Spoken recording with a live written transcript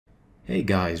Hey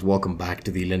guys, welcome back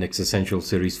to the Linux Essentials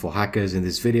series for hackers. In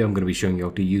this video, I'm going to be showing you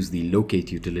how to use the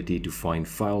locate utility to find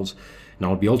files. Now,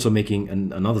 I'll be also making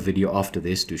another video after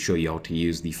this to show you how to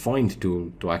use the find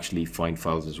tool to actually find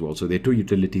files as well. So there are two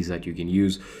utilities that you can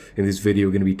use. In this video,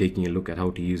 we're going to be taking a look at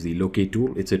how to use the locate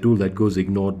tool. It's a tool that goes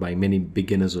ignored by many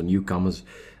beginners or newcomers,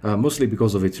 mostly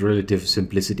because of its relative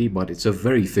simplicity, but it's a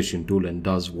very efficient tool and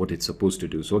does what it's supposed to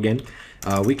do. So again,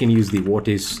 we can use the what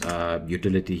is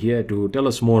utility here to tell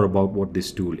us more about what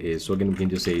this tool is. So again, we can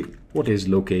just say what is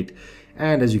locate,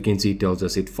 and as you can see, it tells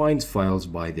us it finds files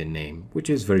by their name, which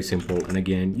is very simple. And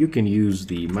again, you can use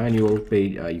the manual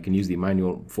page, you can use the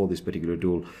manual for this particular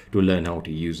tool to learn how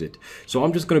to use it. So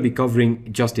I'm just going to be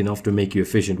covering just enough to make you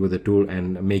efficient with the tool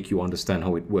and make you understand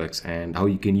how it works and how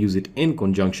you can use it in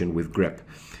conjunction with grep.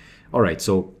 All right,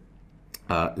 so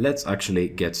let's actually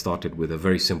get started with a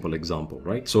very simple example,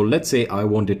 right? So let's say I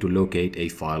wanted to locate a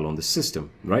file on the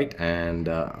system, right? And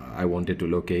I wanted to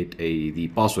locate the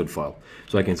password file.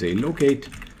 So I can say locate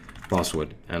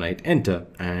password and I'd enter,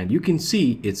 and you can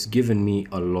see it's given me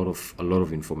a lot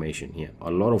of information here,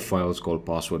 a lot of files called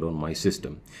password on my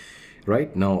system.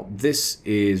 Right now, this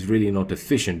is really not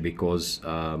efficient because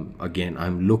again,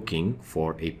 I'm looking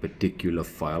for a particular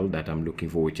file that I'm looking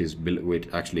for, which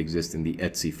actually exists in the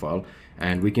etc file,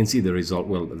 and we can see the result.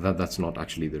 Well, that's not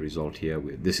actually the result here.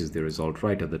 This is the result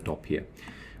right at the top here.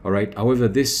 All right. However,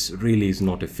 this really is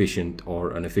not efficient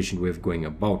or an efficient way of going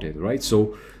about it. Right.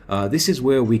 So this is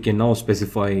where we can now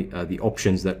specify the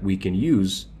options that we can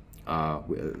use.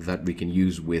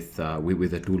 With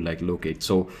a tool like locate.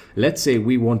 So let's say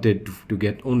we wanted to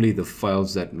get only the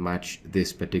files that match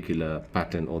this particular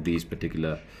pattern or these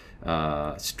particular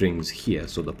strings here,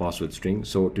 so the password string.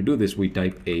 So to do this, we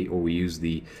type a, or we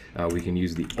can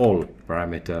use the all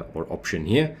parameter or option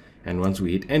here, and once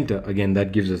we hit enter, again,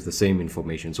 that gives us the same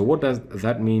information. So what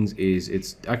that means is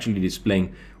it's actually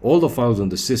displaying all the files on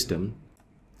the system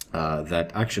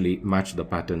that actually match the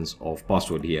patterns of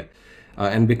password here.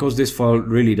 And because this file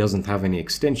really doesn't have any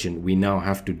extension, we now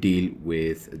have to deal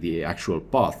with the actual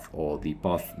path, or the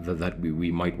path that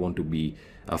we might want to be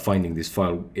finding this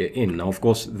file in. Now, of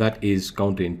course, that is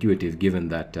counterintuitive, given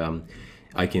that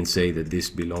I can say that this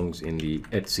belongs in the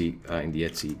etc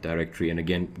directory, and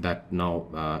again, that now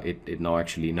it now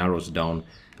actually narrows down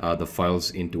the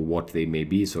files into what they may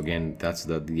be. So again, that's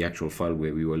the actual file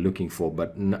where we were looking for,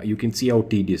 but you can see how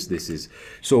tedious this is.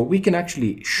 So we can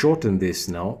actually shorten this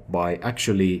now by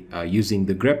actually using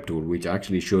the grep tool, which I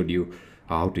actually showed you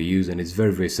how to use, and it's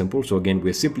very simple. So again,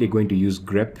 we're simply going to use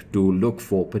grep to look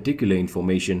for particular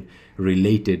information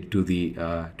related to the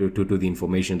the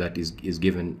information that is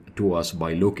given to us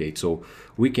by locate. So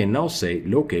we can now say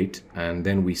locate, and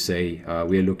then we say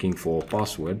we are looking for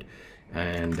password,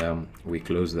 and we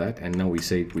close that, and now we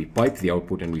pipe the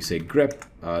output and we say grep,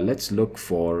 let's look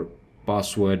for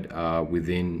password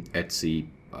within etc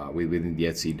within the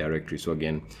etc directory. So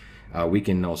again, we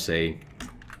can now say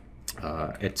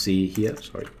etc here,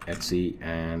 etc,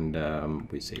 and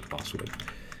we say password,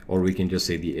 or we can just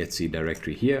say the etc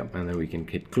directory here, and then we can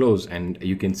hit close, and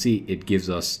you can see it gives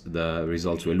us the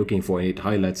results we're looking for, and it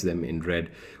highlights them in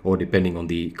red, or depending on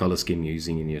the color scheme you're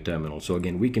using in your terminal. So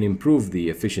again, we can improve the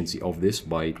efficiency of this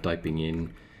by typing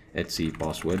in etc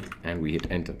password, and we hit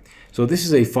enter. So this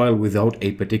is a file without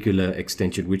a particular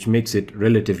extension, which makes it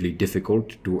relatively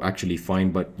difficult to actually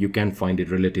find, but you can find it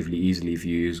relatively easily if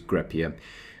you use grep here.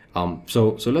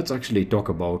 So let's actually talk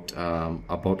about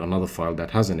another file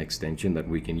that has an extension that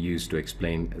we can use to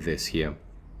explain this here.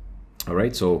 All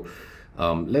right, so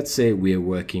let's say we are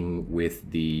working with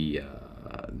the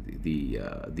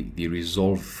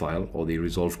resolve file, or the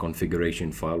resolve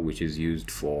configuration file, which is used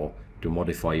to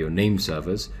modify your name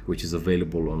servers, which is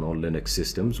available on all Linux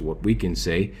systems. What we can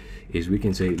say is we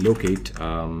can say locate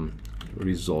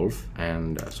resolve,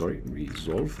 and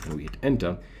resolve, and we hit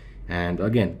enter. And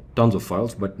again, tons of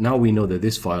files, but now we know that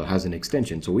this file has an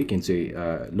extension, so we can say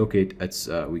locate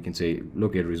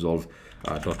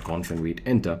resolve.conf, and we hit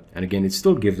enter. And again, it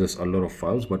still gives us a lot of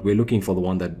files, but we're looking for the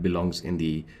one that belongs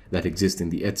that exists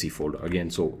in the etc folder again.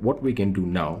 So what we can do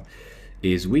now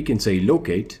is we can say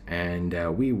locate, and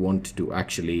we want to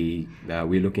actually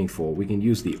we can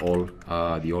use the all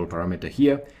parameter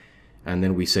here, and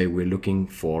then we say we're looking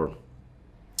for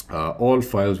all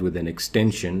files with an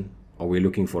extension, or we're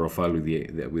looking for a file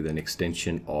with an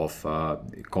extension of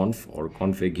conf or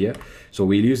config here. So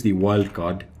we'll use the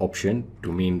wildcard option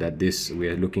to mean that we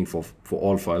are looking for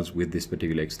all files with this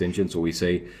particular extension. So we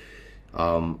say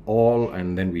all,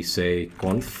 and then we say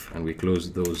conf, and we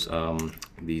close those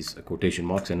these quotation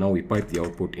marks, and now we pipe the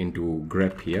output into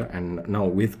grep here. And now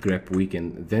with grep we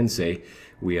can then say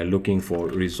we are looking for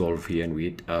resolve here, and we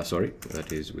hit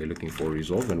we're looking for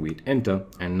resolve, and we hit enter,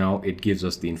 and now it gives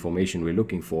us the information we're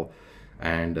looking for,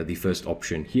 and the first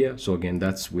option here. So again,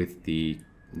 that's with the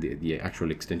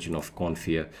actual extension of conf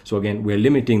here. So again, we're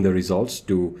limiting the results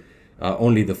to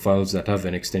only the files that have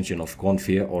an extension of conf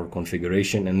here or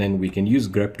configuration, and then we can use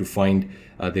grep to find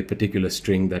the particular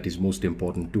string that is most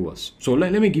important to us. So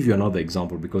let me give you another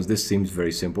example, because this seems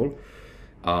very simple.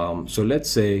 So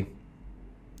let's say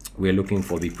we're looking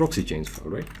for the proxy chains file,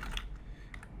 right?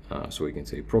 So we can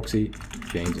say proxy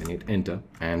chains and hit enter,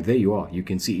 and there you are. You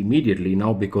can see immediately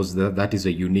now, because that is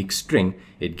a unique string,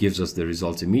 it gives us the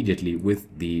results immediately with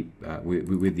the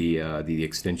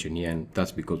extension here, and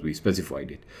that's because we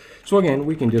specified it. So again,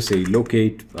 we can just say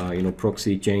locate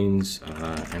proxy chains,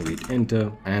 and we hit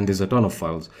enter, and there's a ton of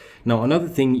files. Now another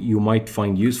thing you might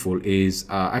find useful is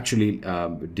actually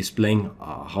displaying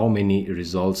how many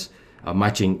results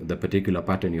matching the particular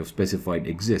pattern you've specified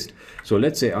exist. So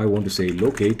let's say I want to say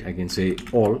locate. I can say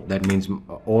all. That means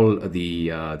all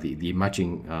the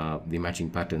matching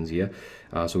patterns here.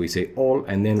 So we say all,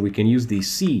 and then we can use the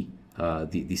C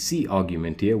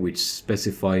argument here, which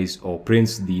specifies or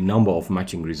prints the number of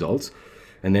matching results.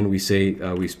 And then we say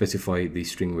we specify the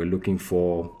string we're looking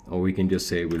for, or we can just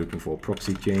say we're looking for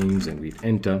proxy chains, and we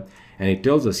enter, and it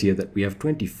tells us here that we have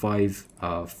 25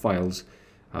 files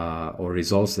or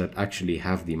results that actually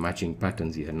have the matching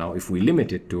patterns here. Now if we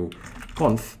limit it to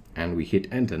conf and we hit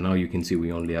enter, now you can see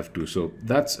we only have 2. So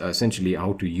that's essentially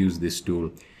how to use this tool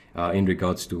in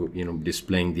regards to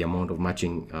displaying the amount of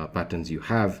matching patterns you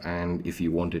have, and if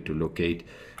you wanted to locate.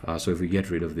 So if we get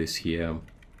rid of this here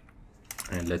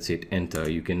and let's hit enter,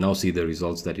 you can now see the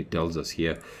results that it tells us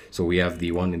here. So we have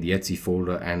the one in the Etsy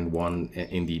folder and one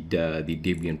in the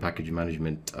Debian package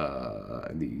management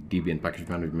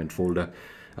folder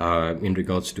in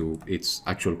regards to its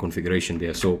actual configuration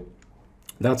there. So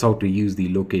that's how to use the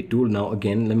locate tool. Now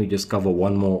again, let me just cover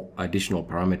one more additional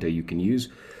parameter you can use,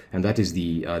 and that is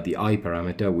the I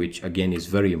parameter, which again is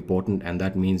very important, and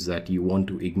that means that you want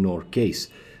to ignore case.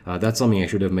 That's something I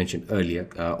should have mentioned earlier.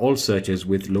 All searches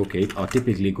with locate are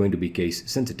typically going to be case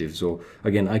sensitive. So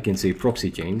again, I can say proxy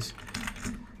chains,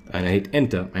 and I hit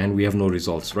enter, and we have no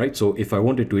results, right? So if I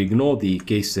wanted to ignore the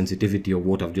case sensitivity of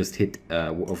what I've just hit,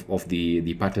 of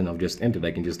the pattern I've just entered,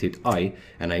 I can just hit I,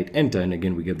 and I hit enter, and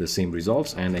again we get the same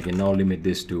results. And I can now limit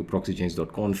this to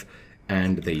proxychains.conf,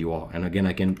 and there you are. And again,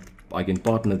 I can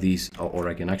partner these, or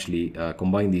I can actually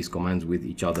combine these commands with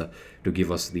each other to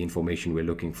give us the information we're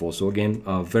looking for. So again,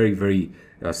 a very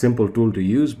simple tool to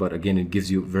use, but again, it gives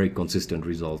you very consistent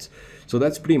results. So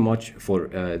that's pretty much for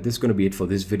this is going to be it for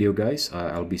this video, guys.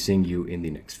 I'll be seeing you in the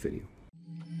next video.